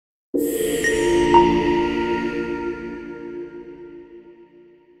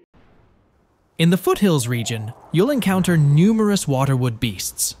In the Foothills region, you'll encounter numerous waterwood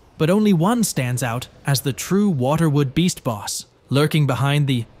beasts, but only one stands out as the true waterwood beast boss, lurking behind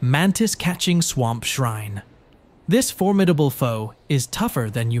the Mantis-Catching Swamp shrine. This formidable foe is tougher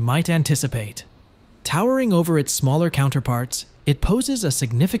than you might anticipate. Towering over its smaller counterparts, it poses a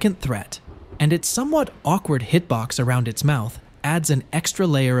significant threat, and its somewhat awkward hitbox around its mouth adds an extra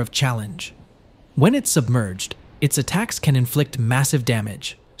layer of challenge. When it's submerged, its attacks can inflict massive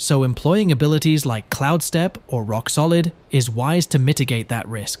damage, so employing abilities like Cloud Step or Rock Solid is wise to mitigate that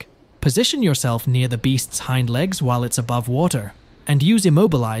risk. Position yourself near the beast's hind legs while it's above water, and use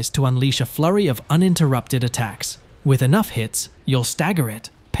Immobilize to unleash a flurry of uninterrupted attacks. With enough hits, you'll stagger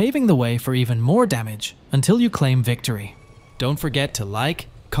it, paving the way for even more damage until you claim victory. Don't forget to like,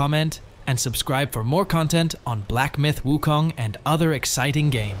 comment, and subscribe for more content on Black Myth WuKong and other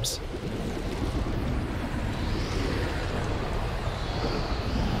exciting games.